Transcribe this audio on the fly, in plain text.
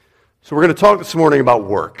So we're going to talk this morning about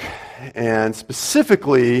work, and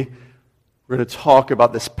specifically, we're going to talk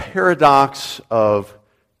about this paradox of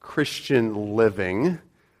Christian living,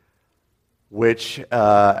 which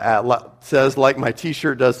says, like my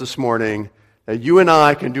t-shirt does this morning, that you and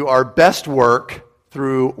I can do our best work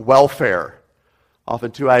through welfare.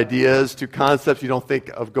 Often two ideas, two concepts you don't think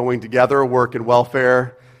of going together, work and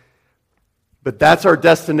welfare. But that's our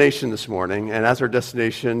destination this morning, and as our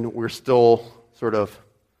destination, we're still sort of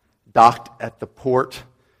docked at the port.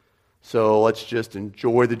 So let's just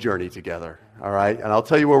enjoy the journey together, all right? And I'll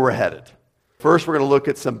tell you where we're headed. First, we're going to look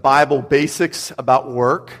at some Bible basics about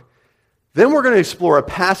work. Then we're going to explore a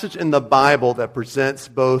passage in the Bible that presents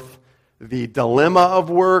both the dilemma of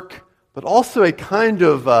work, but also a kind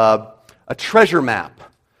of a treasure map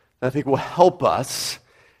that I think will help us.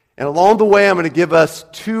 And along the way, I'm going to give us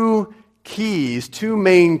two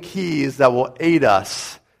main keys that will aid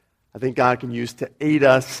us. I think God can use to aid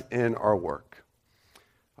us in our work.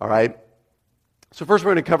 All right? So first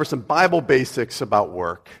we're going to cover some Bible basics about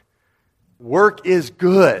work. Work is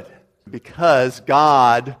good because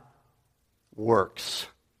God works.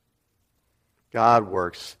 God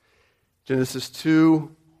works. Genesis 2,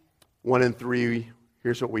 1 and 3,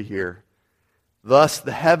 here's what we hear. Thus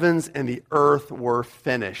the heavens and the earth were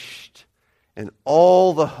finished, and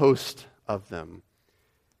all the host of them.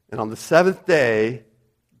 And on the seventh day,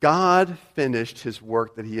 God finished his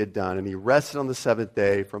work that he had done, and he rested on the seventh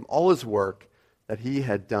day from all his work that he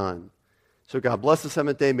had done. So God blessed the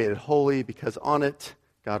seventh day, made it holy, because on it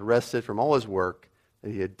God rested from all his work that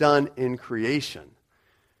he had done in creation.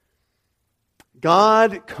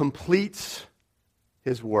 God completes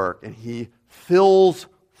his work, and he fills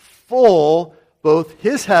full both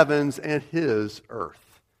his heavens and his earth.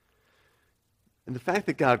 And the fact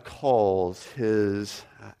that God calls his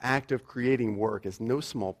act of creating work is no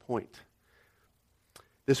small point.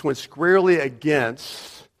 This went squarely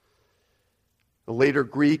against the later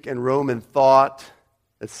Greek and Roman thought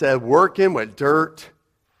that said working with dirt,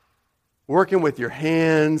 working with your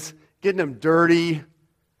hands, getting them dirty,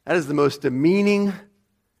 that is the most demeaning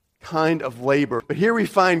kind of labor. But here we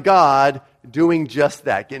find God doing just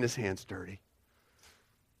that, getting his hands dirty,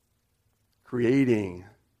 creating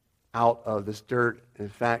out of this dirt, in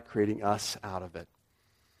fact, creating us out of it.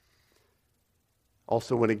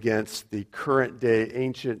 Also went against the current day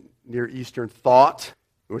ancient Near Eastern thought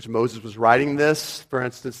in which Moses was writing this. For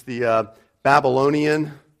instance, the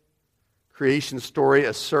Babylonian creation story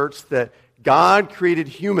asserts that God created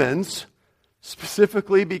humans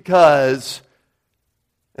specifically because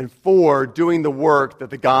and for doing the work that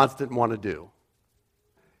the gods didn't want to do.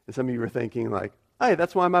 And some of you were thinking like, hey,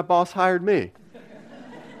 that's why my boss hired me.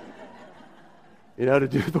 To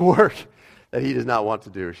do the work that he does not want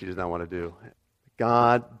to do or she does not want to do.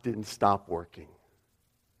 God didn't stop working.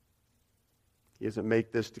 He doesn't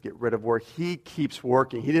make this to get rid of work. He keeps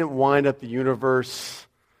working. He didn't wind up the universe,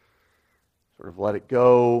 sort of let it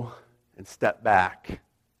go and step back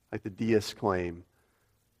like the deists claim.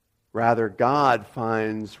 Rather, God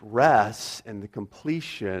finds rest in the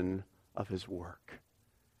completion of his work.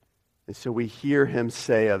 And so we hear him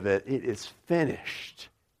say of it, it is finished.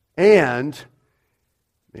 And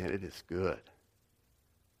man, it is good.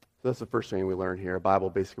 So that's the first thing we learn here, a Bible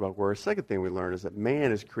basic about work. Second thing we learn is that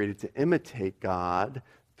man is created to imitate God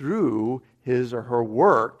through his or her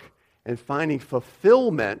work and finding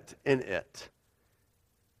fulfillment in it.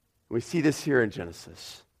 We see this here in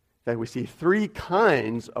Genesis. In fact, we see three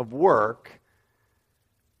kinds of work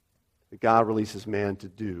that God releases man to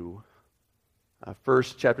do.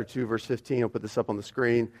 First, chapter 2, verse 15, I'll put this up on the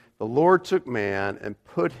screen. The Lord took man and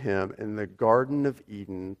put him in the Garden of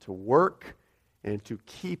Eden to work and to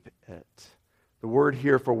keep it. The word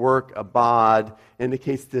here for work, abad,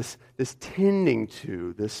 indicates this tending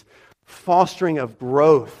to, this fostering of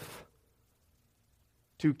growth.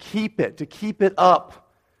 To keep it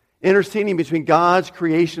up. Interceding between God's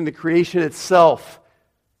creation and the creation itself.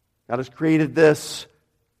 God has created this.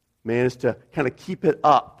 Man is to kind of keep it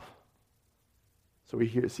up. So we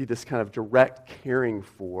see this kind of direct caring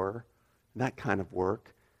for that kind of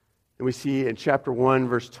work. And we see in chapter 1,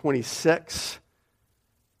 verse 26,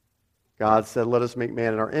 God said, let us make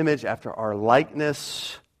man in our image, after our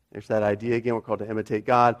likeness. There's that idea again, we're called to imitate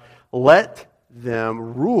God. Let them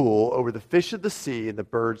rule over the fish of the sea and the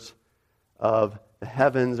birds of the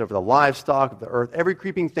heavens, over the livestock of the earth, every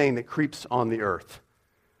creeping thing that creeps on the earth.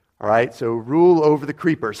 All right, so rule over the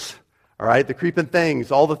creepers. All right, the creeping things,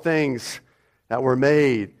 all the things that were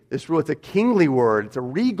made. This rule, it's a kingly word. It's a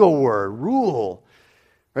regal word, rule.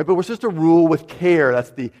 Right? But we're supposed to rule with care.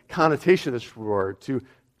 That's the connotation of this word, to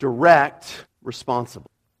direct responsibly,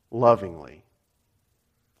 lovingly.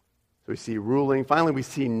 So we see ruling. Finally, we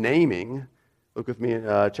see naming. Look with me in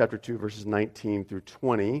chapter 2, verses 19 through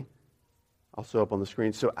 20. Also up on the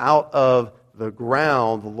screen. So out of the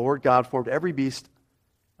ground, the Lord God formed every beast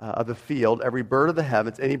of the field, every bird of the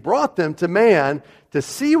heavens, and he brought them to man to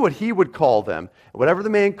see what he would call them. And whatever the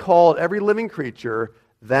man called every living creature,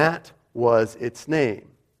 that was its name.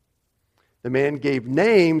 The man gave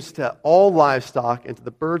names to all livestock and to the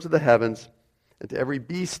birds of the heavens and to every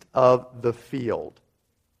beast of the field.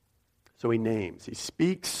 So he names. He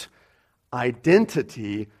speaks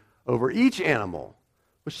identity over each animal,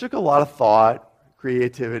 which took a lot of thought,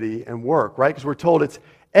 creativity, and work, right? Because we're told it's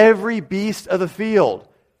every beast of the field.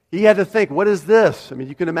 He had to think, what is this? I mean,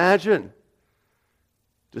 you can imagine.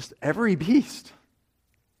 Just every beast.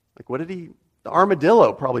 Like, what did he... The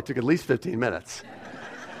armadillo probably took at least 15 minutes.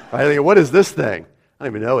 Right? I think, what is this thing? I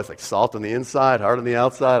don't even know. It's like salt on the inside, hard on the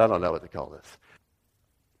outside. I don't know what to call this.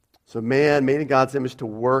 So man made in God's image to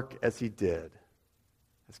work as he did,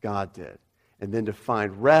 as God did. And then to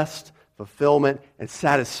find rest, fulfillment, and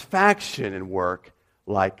satisfaction in work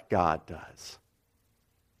like God does.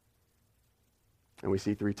 And we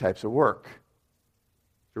see 3 types of work: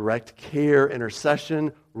 direct care,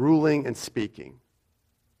 intercession, ruling, and speaking.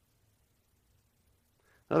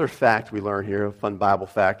 Another fact we learn here, a fun Bible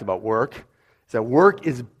fact about work, is that work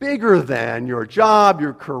is bigger than your job,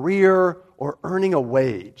 your career, or earning a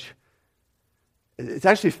wage. It's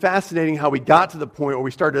actually fascinating how we got to the point where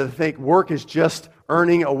we started to think work is just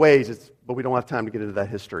earning a wage. But we don't have time to get into that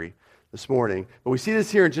history this morning. But we see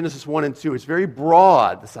this here in Genesis 1 and 2. It's very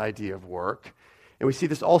broad, this idea of work. And we see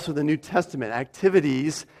this also in the New Testament.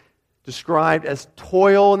 Activities described as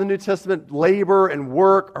toil in the New Testament, labor and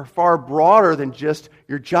work, are far broader than just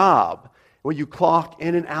your job, what you clock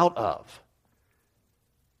in and out of.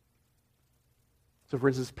 So for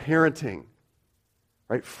instance, parenting,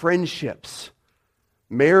 right? Friendships,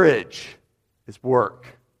 marriage is work.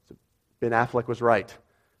 So Ben Affleck was right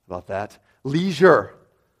about that. Leisure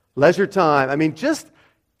time. I mean,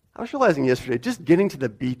 I was realizing yesterday, just getting to the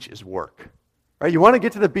beach is work. Right? You want to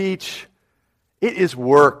get to the beach, it is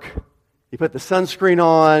work. You put the sunscreen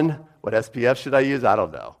on. What SPF should I use? I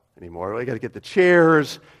don't know anymore. I got to get the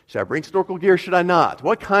chairs. Should I bring snorkel gear? Should I not?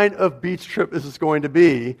 What kind of beach trip is this going to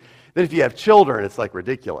be? Then if you have children, it's like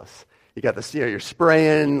ridiculous. You got this, you're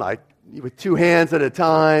spraying like with 2 hands at a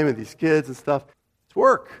time, and these kids and stuff. It's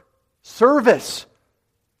work. Service.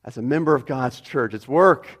 As a member of God's church, it's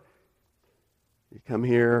work. You come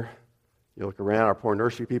here, you look around, our poor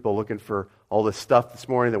nursery people looking for all this stuff this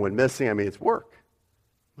morning that went missing. I mean, it's work.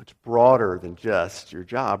 Much broader than just your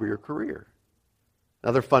job or your career.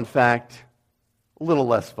 Another fun fact, a little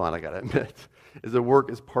less fun, I got to admit, is that work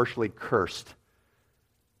is partially cursed.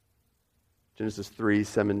 Genesis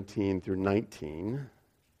 3:17 through 19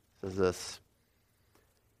 says this.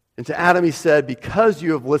 And to Adam he said, because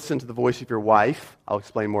you have listened to the voice of your wife, I'll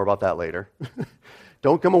explain more about that later.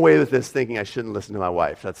 Don't come away with this thinking I shouldn't listen to my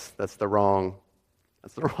wife. That's the wrong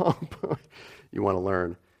point you want to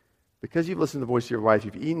learn. Because you've listened to the voice of your wife,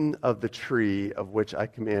 you've eaten of the tree of which I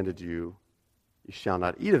commanded you. You shall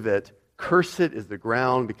not eat of it. Cursed is the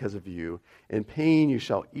ground because of you. In pain you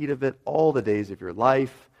shall eat of it all the days of your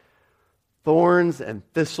life. Thorns and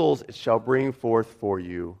thistles it shall bring forth for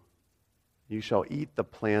you. You shall eat the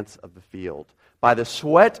plants of the field. By the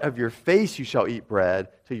sweat of your face you shall eat bread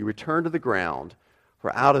till you return to the ground,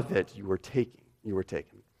 for out of it you were taken.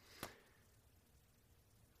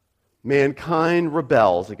 Mankind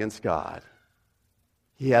rebels against God.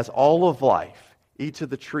 He has all of life, eats of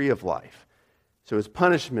the tree of life. So his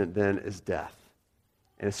punishment then is death.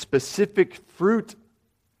 And a specific fruit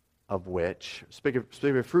of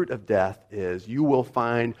death is you will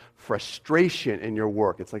find frustration in your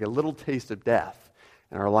work. It's like a little taste of death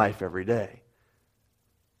in our life every day.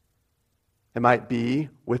 It might be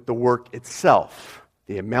with the work itself,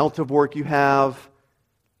 the amount of work you have.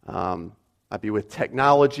 Might be with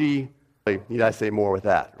technology. Need I say more with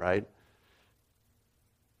that, right?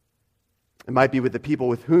 It might be with the people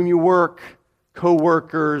with whom you work,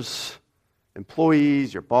 co-workers,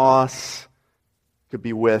 employees, your boss. It could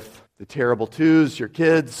be with the terrible twos, your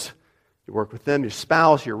kids. You work with them, your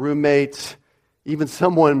spouse, your roommates, even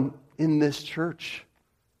someone in this church.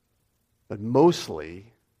 But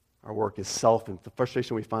mostly, our work is the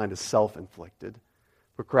frustration we find is self-inflicted.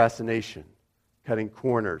 Procrastination, cutting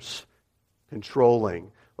corners,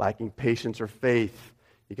 controlling, lacking patience or faith.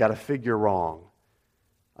 You got a figure wrong.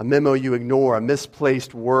 A memo you ignore, a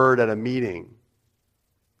misplaced word at a meeting,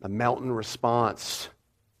 a mountain response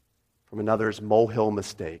from another's molehill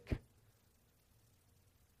mistake.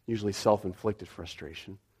 Usually self-inflicted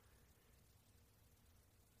frustration.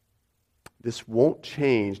 This won't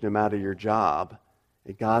change no matter your job.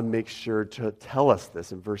 And God makes sure to tell us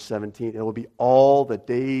this in verse 17. It will be all the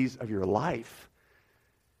days of your life.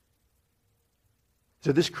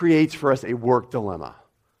 So this creates for us a work dilemma.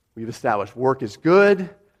 We've established work is good.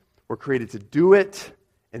 We're created to do it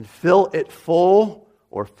and fill it full,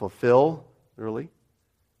 or fulfill, literally.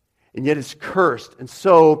 And yet it's cursed. And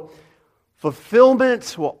so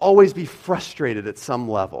fulfillment will always be frustrated at some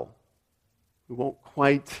level. We won't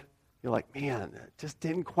quite, you're like, man, it just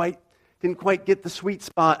didn't quite get the sweet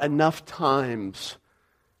spot enough times.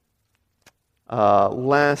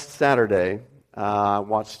 Last Saturday, I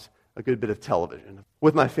watched a good bit of television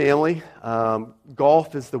with my family.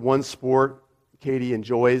 Golf is the one sport Katie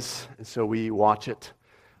enjoys, and so we watch it.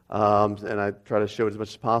 And I try to show it as much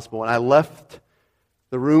as possible. And I left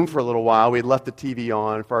the room for a little while. We had left the TV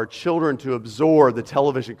on for our children to absorb the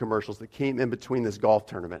television commercials that came in between this golf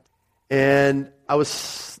tournament. And I'm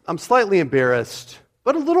slightly embarrassed,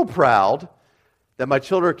 but a little proud that my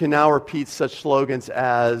children can now repeat such slogans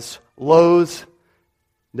as Lowe's,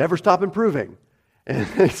 never stop improving. And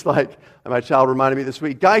it's like, my child reminded me this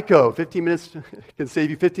week, Geico, 15 minutes can save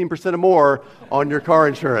you 15% or more on your car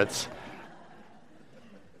insurance.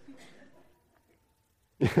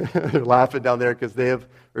 They're laughing down there because they have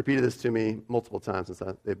repeated this to me multiple times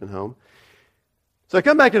since they've been home. So I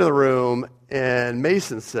come back into the room, and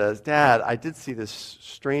Mason says, Dad, I did see this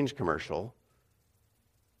strange commercial.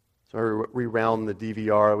 So I rewound the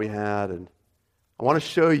DVR we had, and I want to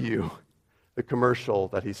show you the commercial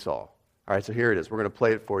that he saw. All right, so here it is. We're going to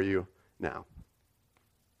play it for you now.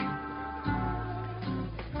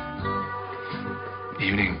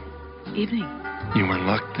 Evening. Evening. You are in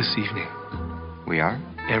luck this evening. We are?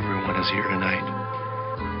 Everyone is here tonight.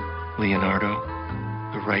 Leonardo,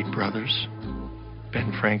 the Wright brothers,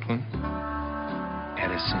 Ben Franklin,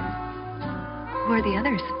 Edison. Who are the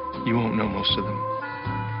others? You won't know most of them.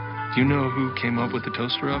 Do you know who came up with the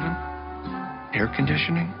toaster oven? Air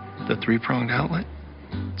conditioning? The three-pronged outlet?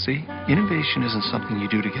 See, innovation isn't something you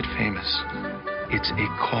do to get famous. It's a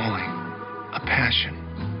calling, a passion.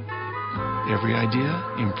 Every idea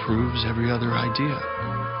improves every other idea.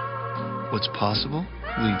 What's possible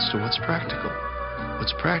leads to what's practical.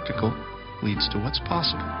 What's practical leads to what's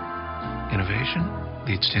possible. Innovation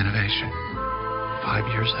leads to innovation. 5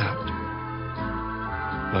 years out.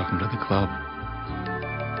 Welcome to the club.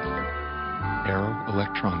 Arrow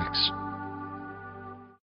Electronics.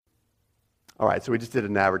 All right, so we just did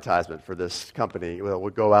an advertisement for this company. We'll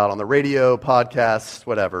go out on the radio, podcasts,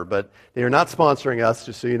 whatever, but they are not sponsoring us,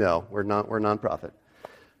 just so you know. We're nonprofit.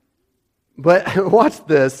 But watch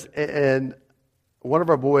this, and one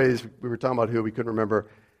of our boys, we were talking about who, we couldn't remember,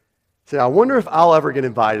 said, I wonder if I'll ever get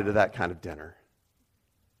invited to that kind of dinner.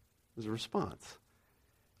 It was a response.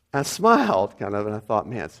 And I smiled, kind of, and I thought,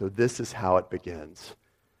 man, so this is how it begins.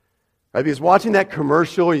 Right? Because watching that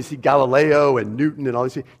commercial, you see Galileo and Newton and all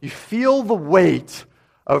these things, you feel the weight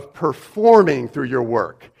of performing through your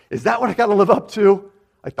work. Is that what I got to live up to?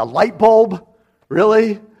 Like the light bulb?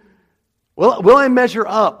 Really? Will I measure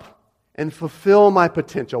up and fulfill my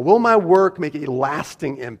potential? Will my work make a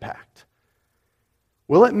lasting impact?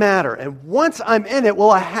 Will it matter? And once I'm in it,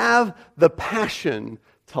 will I have the passion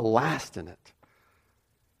to last in it?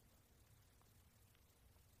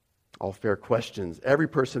 All fair questions. Every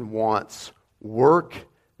person wants work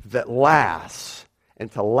that lasts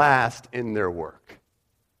and to last in their work.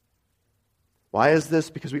 Why is this?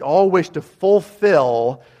 Because we all wish to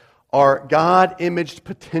fulfill our God-imaged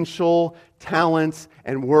potential, talents,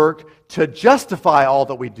 and work to justify all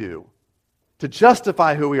that we do, to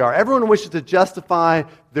justify who we are. Everyone wishes to justify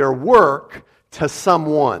their work to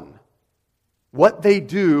someone, what they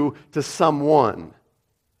do to someone.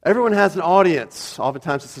 Everyone has an audience.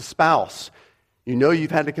 Oftentimes it's a spouse. You know you've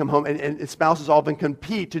had to come home, and spouses often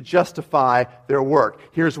compete to justify their work.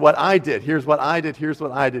 Here's what I did. Here's what I did. Here's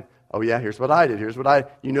what I did. Oh yeah, here's what I did. Here's what I...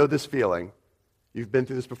 You know this feeling. You've been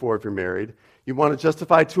through this before if you're married. You want to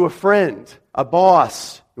justify to a friend, a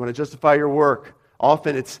boss. You want to justify your work.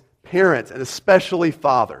 Often it's parents, and especially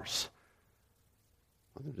fathers.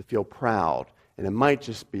 You want them to feel proud. And it might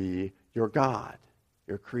just be your God,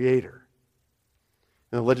 your Creator.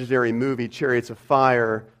 In the legendary movie Chariots of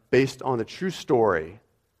Fire, based on the true story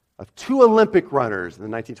of two Olympic runners in the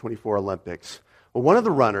 1924 Olympics. Well, one of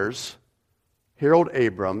the runners, Harold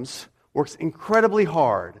Abrams, works incredibly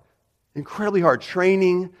hard,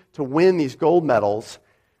 training to win these gold medals.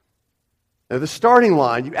 Now, the starting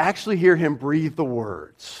line, you actually hear him breathe the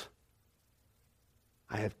words,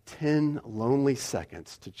 I have 10 lonely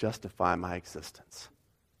seconds to justify my existence.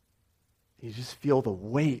 You just feel the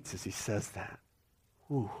weight as he says that.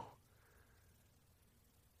 Ooh.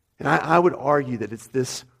 And I would argue that it's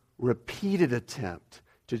this repeated attempt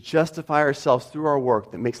to justify ourselves through our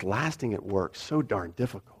work that makes lasting at work so darn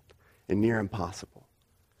difficult and near impossible.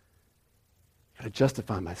 I got to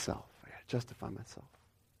justify myself.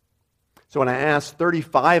 So when I asked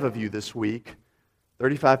 35 of you this week,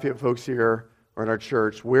 35 folks here or in our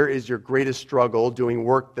church, where is your greatest struggle doing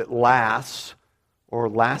work that lasts or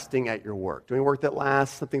lasting at your work? Doing work that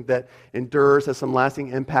lasts, something that endures, has some lasting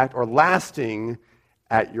impact, or lasting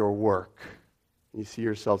at your work. You see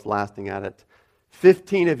yourselves lasting at it.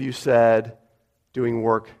 15 of you said doing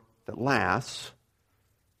work that lasts,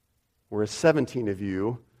 whereas 17 of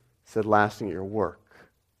you said lasting at your work.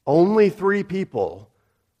 Only 3 people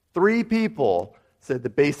said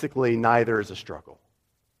that basically neither is a struggle.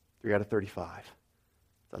 3 out of 35.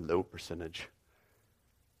 It's a low percentage.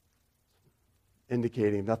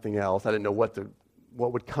 Indicating nothing else. I didn't know what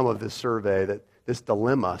would come of this survey, that this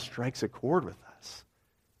dilemma strikes a chord with us.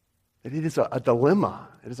 That it is a dilemma.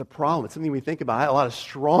 It is a problem. It's something we think about. I had a lot of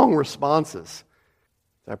strong responses.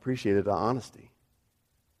 I appreciated the honesty.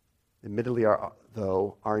 Admittedly,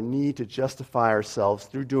 our need to justify ourselves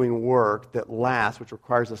through doing work that lasts, which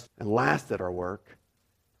requires us to last at our work,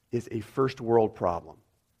 is a first world problem.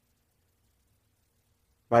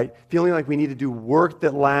 Right? Feeling like we need to do work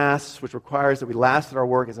that lasts, which requires that we last at our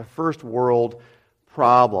work, is a first world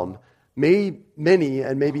problem. Many,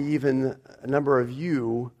 and maybe even a number of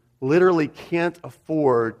you, literally can't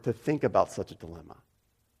afford to think about such a dilemma.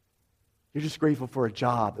 You're just grateful for a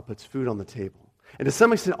job that puts food on the table. And to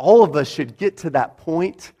some extent, all of us should get to that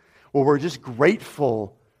point where we're just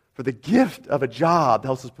grateful for the gift of a job that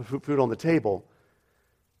helps us put food on the table.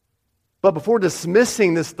 But before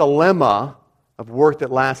dismissing this dilemma of work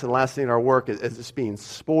that lasts and lasting in our work as it's being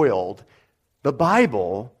spoiled, the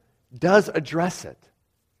Bible does address it.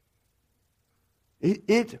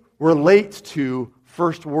 It relates to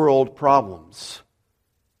first world problems.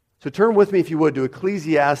 So turn with me, if you would, to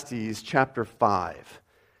Ecclesiastes chapter 5.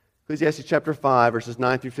 Ecclesiastes chapter 5, verses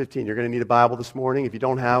 9 through 15. You're going to need a Bible this morning. If you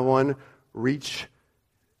don't have one, reach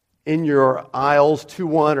in your aisles to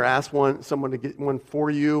one or ask someone to get one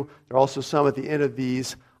for you. There are also some at the end of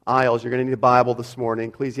these aisles. You're going to need a Bible this morning.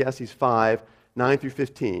 Ecclesiastes 5, 9 through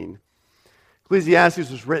 15. Ecclesiastes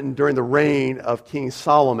was written during the reign of King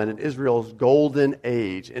Solomon in Israel's golden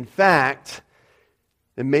age. In fact,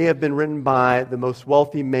 it may have been written by the most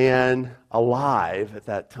wealthy man alive at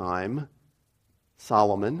that time,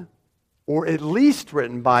 Solomon, or at least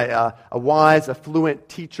written by a wise, affluent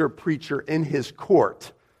teacher, preacher in his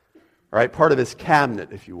court, all right, part of his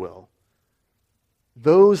cabinet, if you will.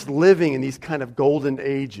 Those living in these kind of golden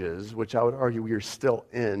ages, which I would argue we are still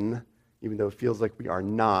in, even though it feels like we are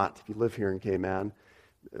not, if you live here in Cayman,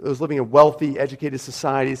 those living in wealthy, educated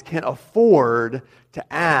societies can't afford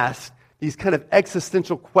to ask these kind of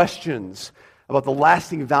existential questions about the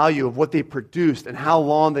lasting value of what they produced and how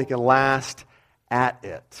long they can last at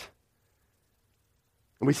it.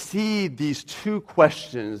 And we see these two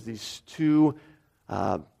questions, this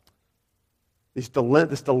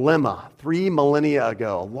dilemma 3 millennia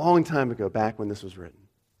ago, a long time ago, back when this was written.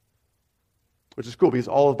 Which is cool because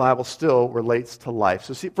all of the Bible still relates to life.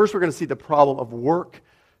 So first we're going to see the problem of work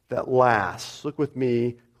that lasts. Look with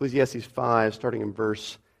me, Ecclesiastes 5, starting in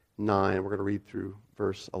verse 9. We're going to read through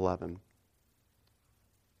verse 11.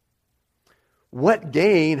 What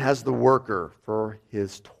gain has the worker for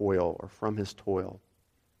his toil, or from his toil?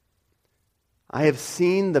 I have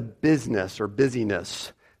seen the business or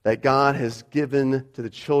busyness that God has given to the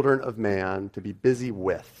children of man to be busy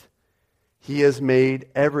with. He has made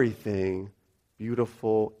everything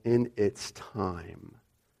beautiful in its time.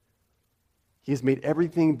 He has made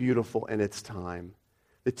everything beautiful in its time.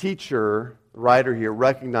 The teacher, the writer here,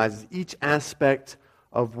 recognizes each aspect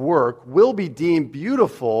of work will be deemed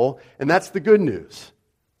beautiful, and that's the good news.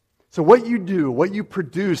 So what you do, what you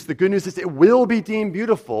produce, the good news is it will be deemed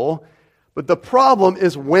beautiful, but the problem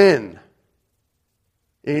is when.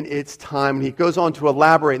 In its time. And he goes on to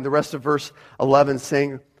elaborate in the rest of verse 11,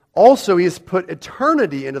 saying, also he has put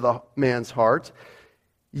eternity into the man's heart,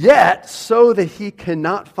 yet so that he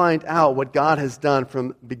cannot find out what God has done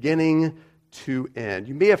from beginning to end.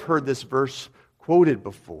 You may have heard this verse quoted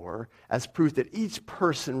before as proof that each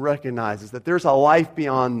person recognizes that there's a life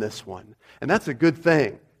beyond this one. And that's a good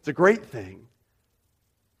thing. It's a great thing.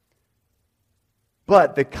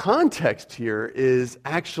 But the context here is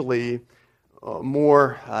actually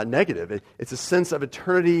more negative. It's a sense of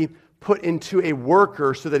eternity put into a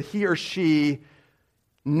worker so that he or she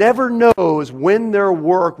never knows when their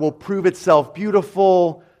work will prove itself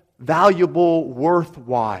beautiful, valuable,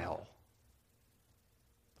 worthwhile.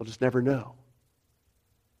 They'll just never know.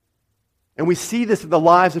 And we see this in the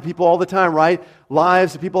lives of people all the time, right?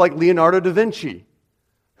 Lives of people like Leonardo da Vinci,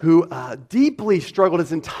 who deeply struggled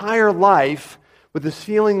his entire life with this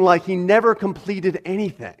feeling like he never completed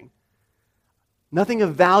anything. Nothing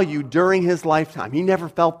of value during his lifetime. He never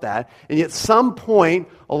felt that. And yet some point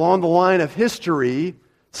along the line of history,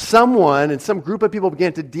 someone and some group of people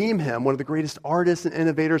began to deem him one of the greatest artists and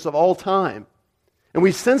innovators of all time. And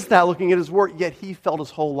we sense that looking at his work, yet he felt his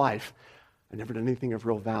whole life, I never did anything of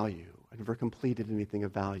real value. I never completed anything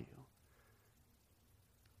of value.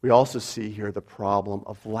 We also see here the problem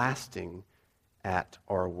of lasting at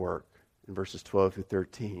our work in verses 12 through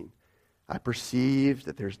 13. I perceive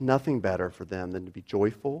that there's nothing better for them than to be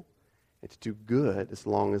joyful and to do good as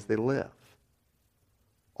long as they live.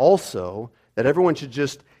 Also, that everyone should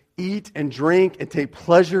just eat and drink and take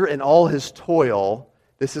pleasure in all his toil.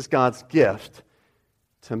 This is God's gift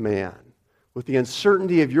to man. With the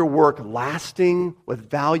uncertainty of your work lasting with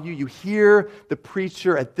value, you hear the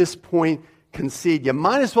preacher at this point concede, you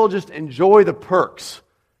might as well just enjoy the perks.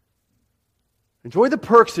 Enjoy the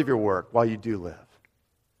perks of your work while you do live.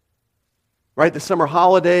 Right? The summer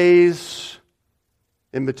holidays,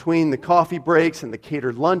 in between the coffee breaks and the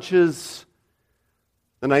catered lunches,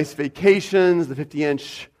 the nice vacations, the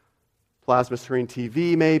 50-inch plasma screen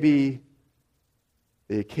TV maybe,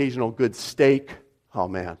 the occasional good steak. Oh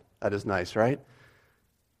man, that is nice, right?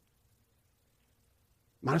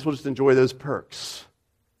 Might as well just enjoy those perks.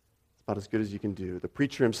 It's about as good as you can do. The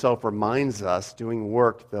preacher himself reminds us doing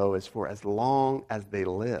work, though, is for as long as they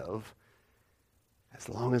live. As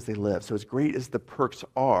long as they live. So as great as the perks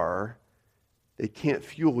are, they can't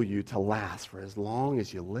fuel you to last for as long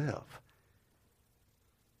as you live.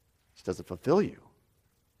 It just doesn't fulfill you.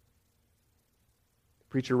 The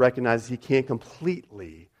preacher recognizes he can't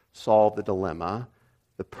completely solve the dilemma.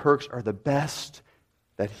 The perks are the best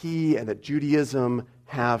that he and that Judaism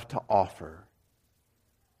have to offer.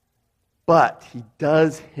 But he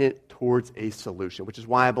does hint towards a solution, which is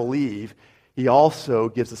why I believe he also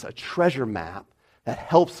gives us a treasure map that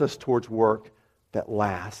helps us towards work that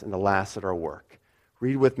lasts and to last at our work.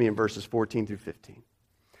 Read with me in verses 14 through 15.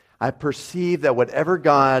 I perceive that whatever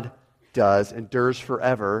God does endures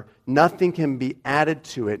forever. Nothing can be added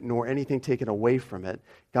to it, nor anything taken away from it.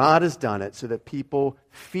 God has done it so that people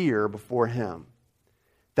fear before him.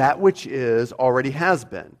 That which is already has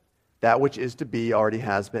been. That which is to be already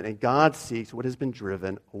has been. And God seeks what has been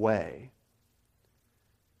driven away.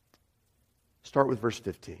 Start with verse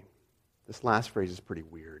 15. This last phrase is pretty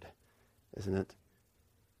weird, isn't it?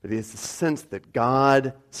 But it is the sense that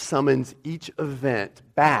God summons each event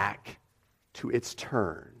back to its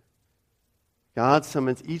turn. God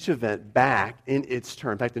summons each event back in its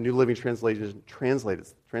turn. In fact, the New Living Translation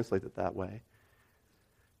translates it that way.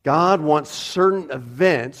 God wants certain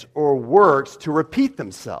events or works to repeat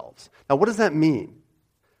themselves. Now, what does that mean?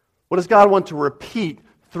 What does God want to repeat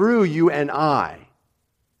through you and I?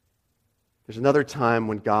 There's another time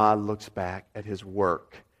when God looks back at his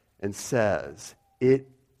work and says, it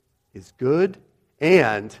is good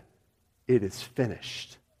and it is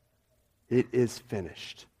finished. It is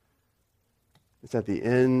finished. It's at the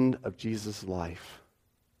end of Jesus' life,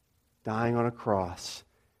 dying on a cross,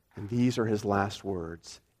 and these are his last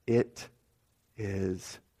words. It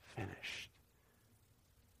is finished.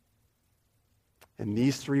 And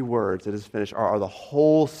these three words, it is finished, are the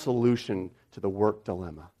whole solution to the work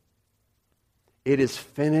dilemma. It is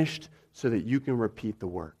finished so that you can repeat the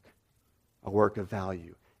work, a work of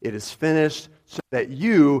value. It is finished so that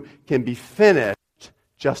you can be finished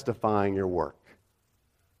justifying your work.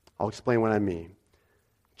 I'll explain what I mean.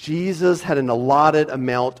 Jesus had an allotted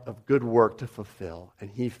amount of good work to fulfill, and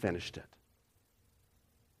he finished it.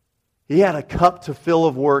 He had a cup to fill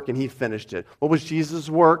of work, and he finished it. What was Jesus'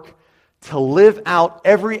 work? To live out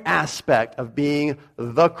every aspect of being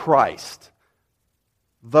the Christ.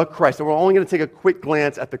 The Christ. And we're only going to take a quick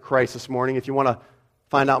glance at the Christ this morning. If you want to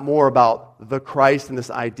find out more about the Christ and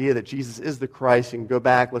this idea that Jesus is the Christ, you can go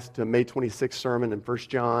back, listen to a May 26th sermon in 1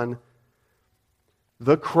 John.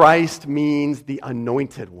 The Christ means the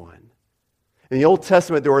anointed one. In the Old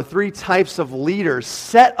Testament, there were three types of leaders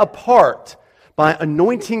set apart by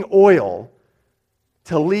anointing oil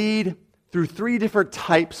to lead through three different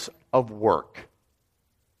types of work.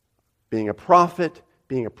 Being a prophet,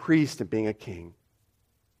 being a priest, and being a king.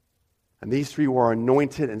 And these three were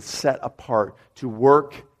anointed and set apart to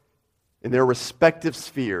work in their respective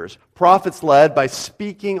spheres. Prophets led by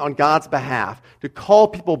speaking on God's behalf to call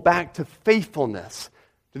people back to faithfulness,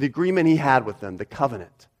 to the agreement he had with them, the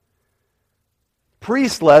covenant.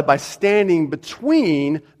 Priests led by standing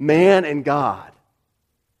between man and God.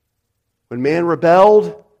 When man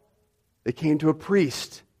rebelled, they came to a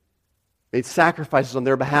priest made sacrifices on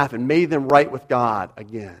their behalf, and made them right with God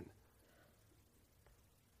again.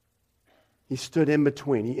 He stood in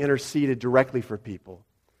between. He interceded directly for people.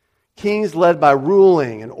 Kings led by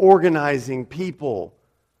ruling and organizing people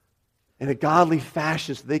in a godly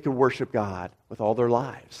fashion so they could worship God with all their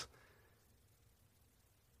lives.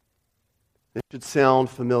 This should sound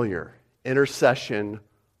familiar. Intercession,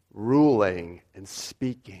 ruling, and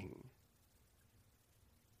speaking.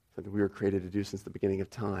 Something we were created to do since the beginning of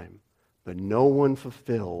time. But no one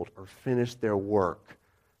fulfilled or finished their work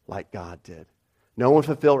like God did. No one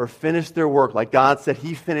fulfilled or finished their work like God said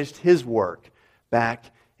He finished His work back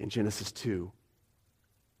in Genesis 2.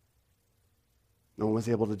 No one was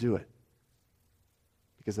able to do it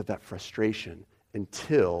because of that frustration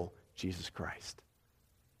until Jesus Christ.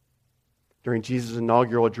 During Jesus'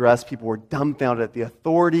 inaugural address, people were dumbfounded at the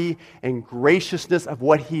authority and graciousness of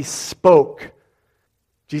what He spoke.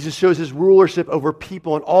 Jesus shows His rulership over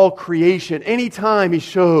people and all creation. Anytime He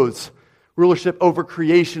shows rulership over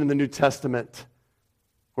creation in the New Testament,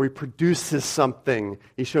 or He produces something,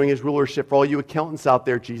 He's showing His rulership. For all you accountants out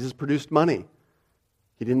there, Jesus produced money.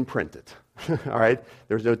 He didn't print it. All right?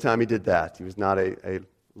 There was no time He did that. He was not a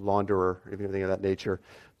launderer or anything of that nature.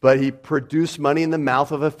 But He produced money in the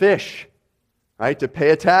mouth of a fish, right, to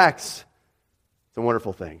pay a tax. It's a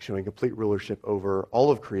wonderful thing, showing complete rulership over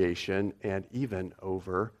all of creation and even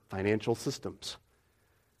over financial systems.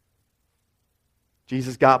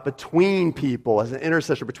 Jesus got between people as an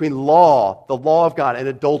intercessor, between the law of God, and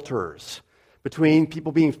adulterers, between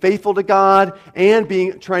people being faithful to God and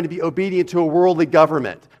trying to be obedient to a worldly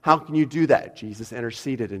government. How can you do that? Jesus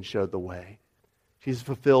interceded and showed the way. Jesus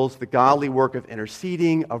fulfills the godly work of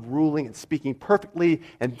interceding, of ruling, and speaking perfectly,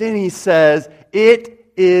 and then He says,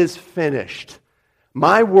 "It is finished.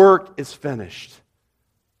 My work is finished."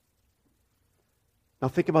 Now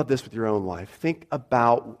think about this with your own life. Think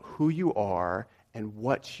about who you are and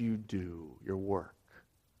what you do, your work.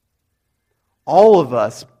 All of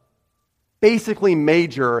us basically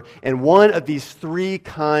major in one of these three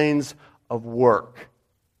kinds of work.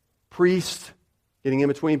 Priest, getting in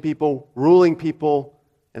between people, ruling people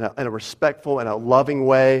in a respectful and a loving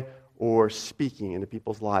way, or speaking into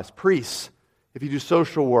people's lives. Priests, if you do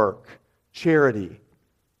social work, charity,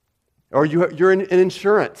 or you're in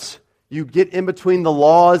insurance, you get in between the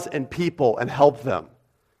laws and people and help them.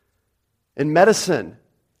 In medicine,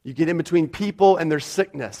 you get in between people and their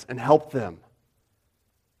sickness and help them.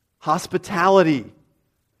 Hospitality,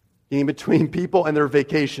 getting between people and their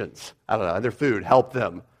vacations, and their food, help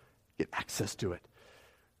them get access to it.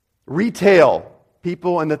 Retail,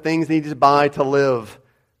 people and the things they need to buy to live.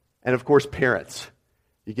 And of course, parents.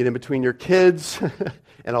 You get in between your kids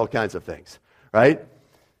and all kinds of things, right?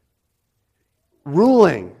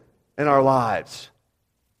 Ruling in our lives.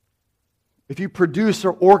 If you produce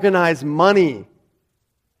or organize money,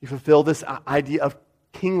 you fulfill this idea of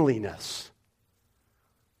kingliness.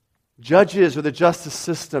 Judges or the justice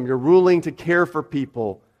system, you're ruling to care for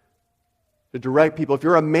people, to direct people. If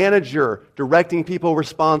you're a manager, directing people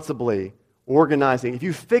responsibly, organizing. If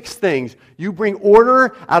you fix things, you bring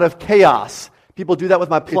order out of chaos. People do that with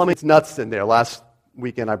my plumbing. It's nuts in there. Last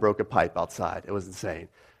weekend I broke a pipe outside. It was insane.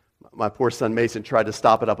 My poor son Mason tried to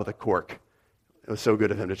stop it up with a cork. It was so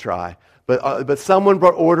good of him to try. But someone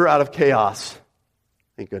brought order out of chaos.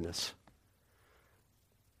 Thank goodness.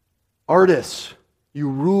 Artists, you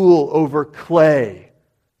rule over clay.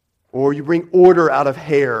 Or you bring order out of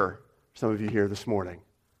hair. Some of you here this morning.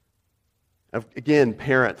 Again,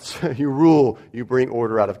 parents, you rule, you bring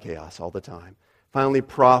order out of chaos all the time. Finally,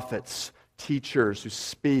 prophets, teachers who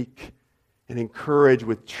speak and encourage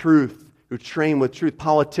with truth, who train with truth.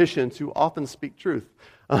 Politicians who often speak truth.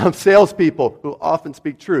 Salespeople who often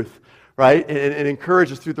speak truth, right? And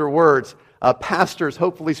encourage us through their words. Pastors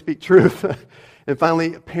hopefully speak truth. And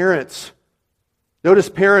finally, parents. Notice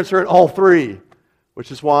parents are in all three,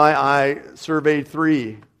 which is why I surveyed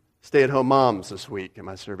 3 stay-at-home moms this week in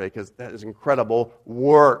my survey, because that is incredible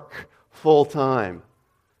work, full-time.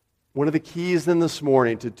 One of the keys then this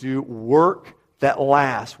morning to do work that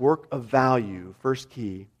lasts, work of value, first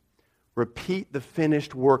key, repeat the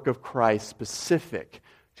finished work of Christ specific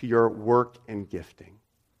to your work and gifting.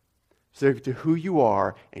 So to who you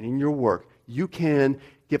are and in your work, you can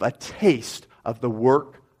give a taste of the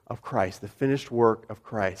work of Christ, the finished work of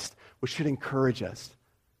Christ, which should encourage us.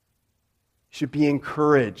 Should be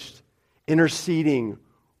encouraged, interceding,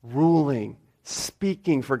 ruling,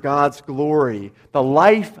 speaking for God's glory. The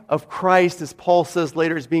life of Christ, as Paul says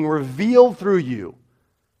later, is being revealed through you.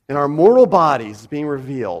 And our mortal bodies is being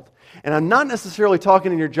revealed. And I'm not necessarily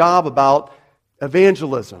talking in your job about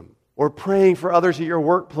evangelism or praying for others at your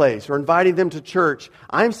workplace, or inviting them to church.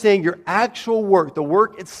 I'm saying your actual work, the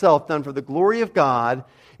work itself done for the glory of God,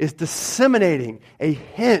 is disseminating a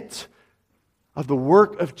hint of the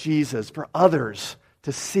work of Jesus for others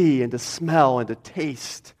to see and to smell and to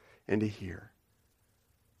taste and to hear.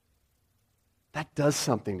 That does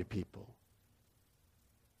something to people.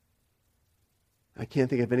 I can't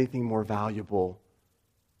think of anything more valuable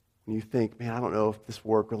when you think, man, I don't know if this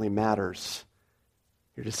work really matters.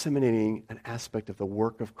 You're disseminating an aspect of the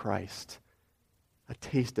work of Christ, a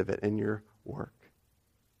taste of it in your work.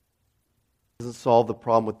 It doesn't solve the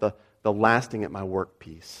problem with the lasting at my work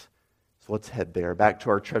piece. So let's head there. Back to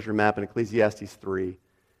our treasure map in Ecclesiastes 3.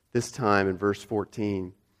 This time in verse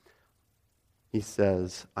 14, he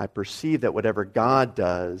says, I perceive that whatever God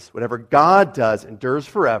does endures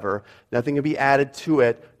forever. Nothing can be added to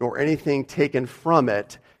it, nor anything taken from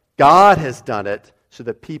it. God has done it so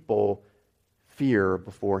that people fear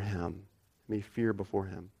before him. May fear before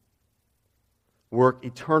him. Work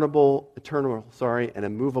eternal, and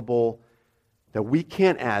immovable, that we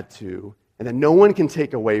can't add to, and that no one can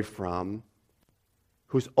take away from,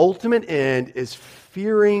 whose ultimate end is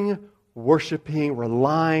fearing, worshiping,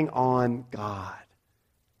 relying on God.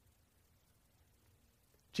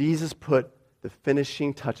 Jesus put the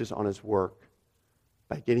finishing touches on his work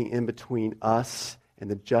by getting in between us and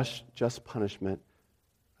the just punishment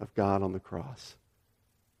of God on the cross.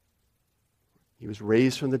 He was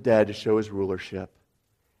raised from the dead to show his rulership,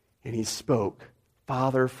 and he spoke,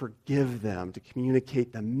 Father, forgive them, to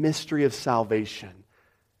communicate the mystery of salvation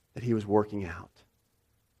that he was working out.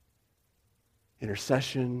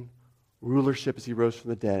 Intercession, rulership as he rose from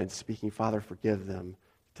the dead, speaking, Father, forgive them,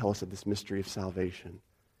 tell us of this mystery of salvation,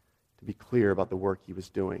 to be clear about the work he was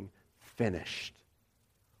doing. Finished.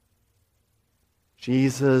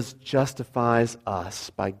 Jesus justifies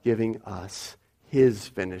us by giving us his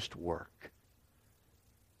finished work.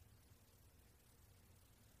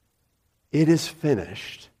 It is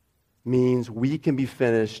finished means we can be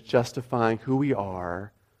finished justifying who we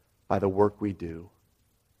are by the work we do.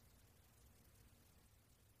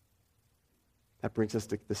 That brings us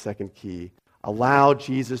to the second key. Allow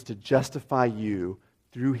Jesus to justify you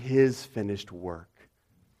through his finished work.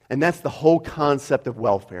 And that's the whole concept of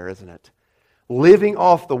welfare, isn't it? Living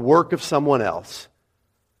off the work of someone else.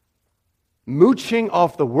 Mooching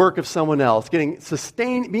off the work of someone else. Being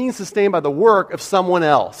sustained by the work of someone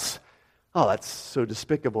else. Oh, that's so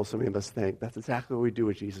despicable, so many of us think. That's exactly what we do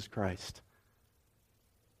with Jesus Christ.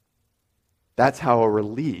 That's how we're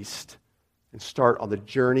released and start on the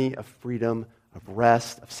journey of freedom, of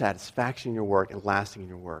rest, of satisfaction in your work, and lasting in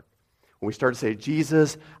your work. When we start to say,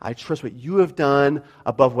 Jesus, I trust what you have done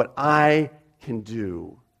above what I can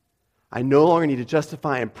do. I no longer need to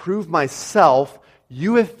justify and prove myself.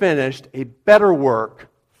 You have finished a better work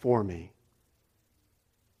for me.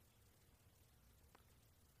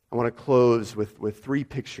 I want to close with three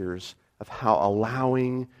pictures of how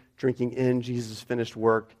allowing, drinking in Jesus' finished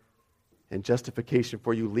work, and justification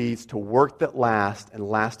for you leads to work that lasts and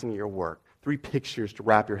lasting in your work. Three pictures to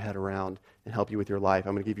wrap your head around and help you with your life.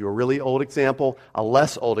 I'm going to give you a really old example, a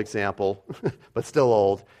less old example, but still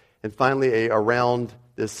old, and finally a around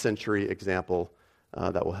this century example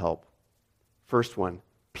that will help. First one,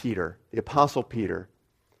 Peter, the Apostle Peter.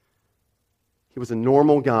 He was a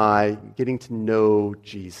normal guy getting to know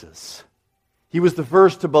Jesus. He was the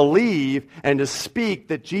first to believe and to speak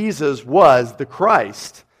that Jesus was the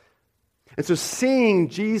Christ. And so seeing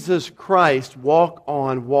Jesus Christ walk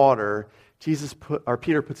on water,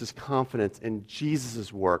 Peter puts his confidence in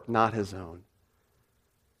Jesus' work, not his own.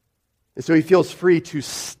 And so he feels free to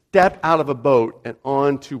step out of a boat and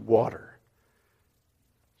onto water.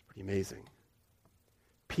 It's pretty amazing.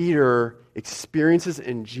 Peter experiences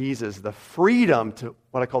in Jesus the freedom to,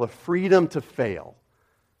 what I call the freedom to fail.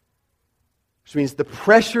 Which means the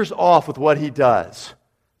pressure's off with what he does.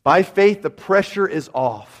 By faith, the pressure is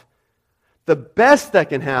off. The best that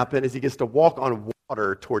can happen is he gets to walk on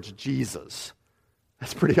water towards Jesus.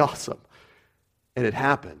 That's pretty awesome. And it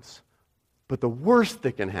happens. But the worst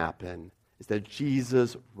that can happen is that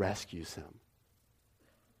Jesus rescues him.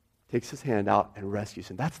 Takes his hand out and rescues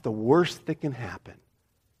him. That's the worst that can happen.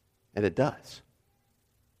 And it does.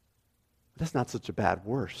 But that's not such a bad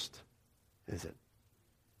worst, is it?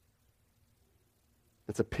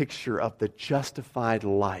 It's a picture of the justified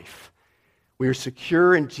life. We are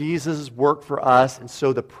secure in Jesus' work for us, and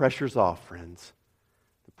so the pressure's off, friends.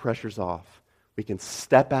 The pressure's off. We can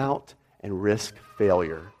step out and risk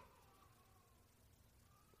failure.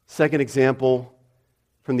 Second example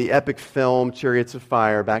from the epic film Chariots of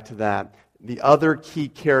Fire, back to that. The other key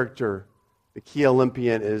character, the key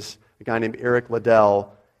Olympian, is a guy named Eric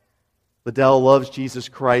Liddell. Liddell loves Jesus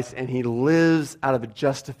Christ, and he lives out of a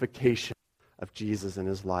justification of Jesus in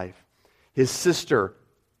his life. His sister,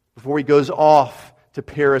 before he goes off to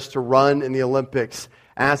Paris to run in the Olympics,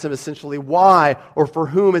 asks him essentially why or for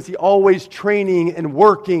whom is he always training and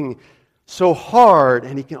working so hard?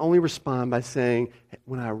 And he can only respond by saying,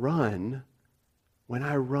 when I run,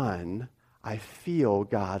 I feel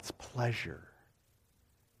God's pleasure.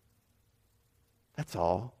 That's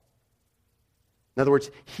all. In other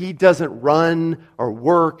words, he doesn't run or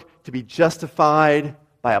work to be justified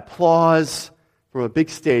by applause from a big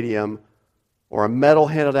stadium or a medal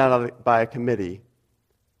handed out by a committee,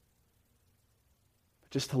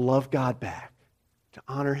 but just to love God back, to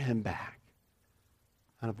honor him back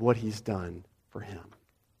out of what he's done for him.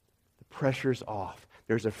 The pressure's off.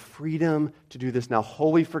 There's a freedom to do this now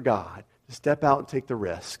wholly for God, to step out and take the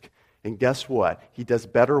risk. And guess what? He does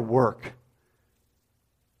better work.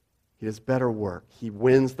 He does better work. He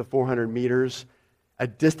wins the 400 meters, a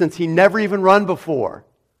distance he never even run before.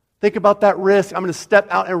 Think about that risk. I'm going to step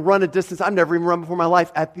out and run a distance I've never even run before in my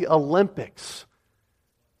life at the Olympics.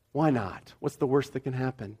 Why not? What's the worst that can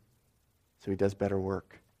happen? So he does better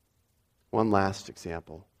work. One last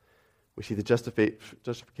example. We see the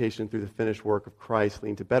justification through the finished work of Christ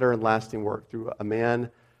leading to better and lasting work through a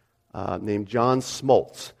man named John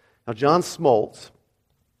Smoltz. Now, John Smoltz,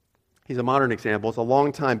 he's a modern example. He's a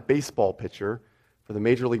longtime baseball pitcher for the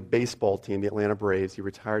Major League Baseball team, the Atlanta Braves. He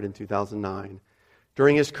retired in 2009.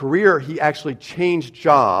 During his career, he actually changed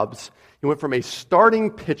jobs. He went from a starting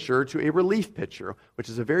pitcher to a relief pitcher, which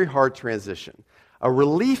is a very hard transition. A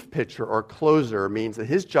relief pitcher or closer means that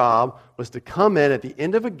his job was to come in at the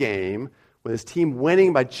end of a game with his team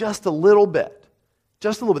winning by just a little bit.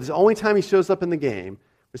 Just a little bit. It's the only time he shows up in the game.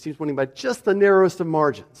 His team's winning by just the narrowest of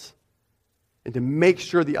margins. And to make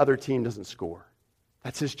sure the other team doesn't score.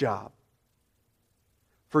 That's his job.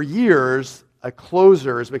 For years, a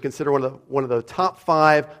closer has been considered one of the top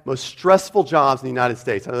 5 most stressful jobs in the United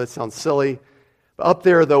States. I know that sounds silly, but up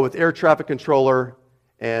there, though, with air traffic controller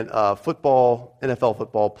and NFL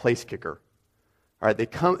football, place kicker. All right, they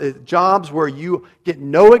come jobs where you get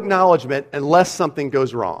no acknowledgement unless something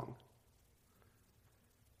goes wrong.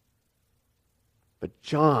 But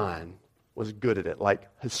John was good at it, like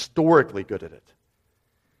historically good at it.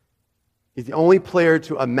 He's the only player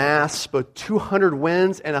to amass both 200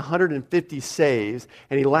 wins and 150 saves,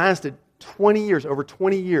 and he lasted 20 years, over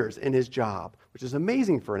 20 years in his job, which is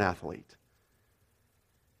amazing for an athlete.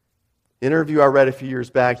 In an interview I read a few years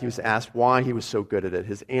back, he was asked why he was so good at it.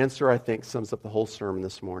 His answer, I think, sums up the whole sermon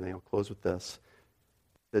this morning. I'll close with this.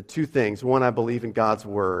 The 2 things. 1, I believe in God's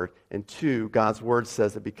Word. And 2, God's Word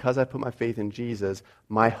says that because I put my faith in Jesus,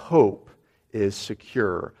 my hope is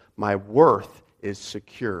secure. My worth is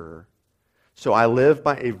secure. So I live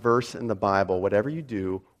by a verse in the Bible. Whatever you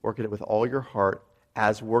do, work at it with all your heart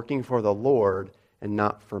as working for the Lord and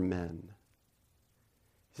not for men.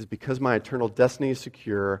 He says, because my eternal destiny is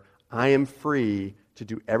secure, I am free to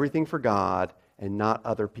do everything for God and not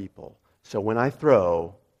other people. So when I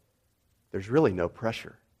throw, there's really no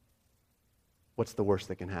pressure. What's the worst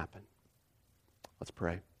that can happen? Let's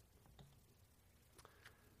pray.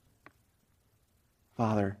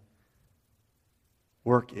 Father,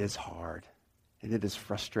 work is hard. And it is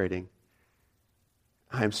frustrating.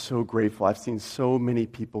 I am so grateful. I've seen so many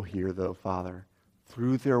people here, though, Father,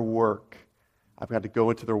 through their work. I've got to go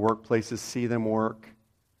into their workplaces, see them work.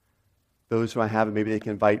 Those who I haven't, maybe they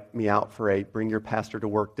can invite me out for a bring your pastor to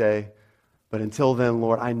work day. But until then,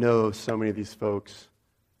 Lord, I know so many of these folks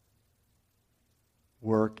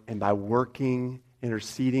work, and by working,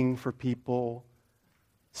 interceding for people,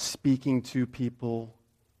 speaking to people,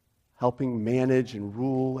 helping manage and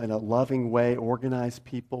rule in a loving way, organize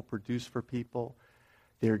people, produce for people.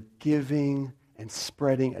 They're giving and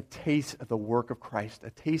spreading a taste of the work of Christ, a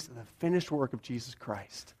taste of the finished work of Jesus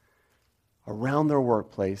Christ around their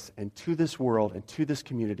workplace and to this world and to this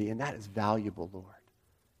community, and that is valuable, Lord.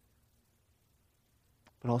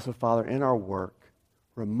 But also, Father, in our work,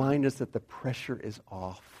 remind us that the pressure is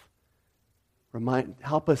off.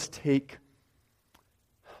 Help us take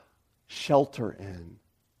shelter in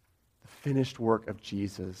finished work of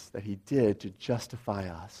Jesus that he did to justify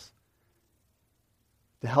us.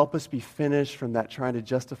 To help us be finished from that trying to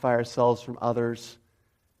justify ourselves from others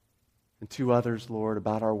and to others, Lord,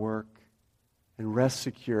 about our work. And rest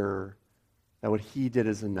secure that what he did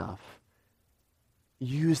is enough.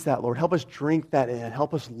 Use that, Lord. Help us drink that in.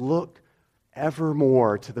 Help us look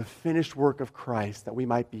evermore to the finished work of Christ that we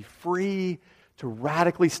might be free to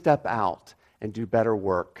radically step out and do better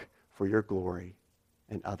work for your glory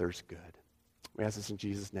and others' good. We ask this in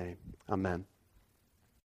Jesus' name. Amen.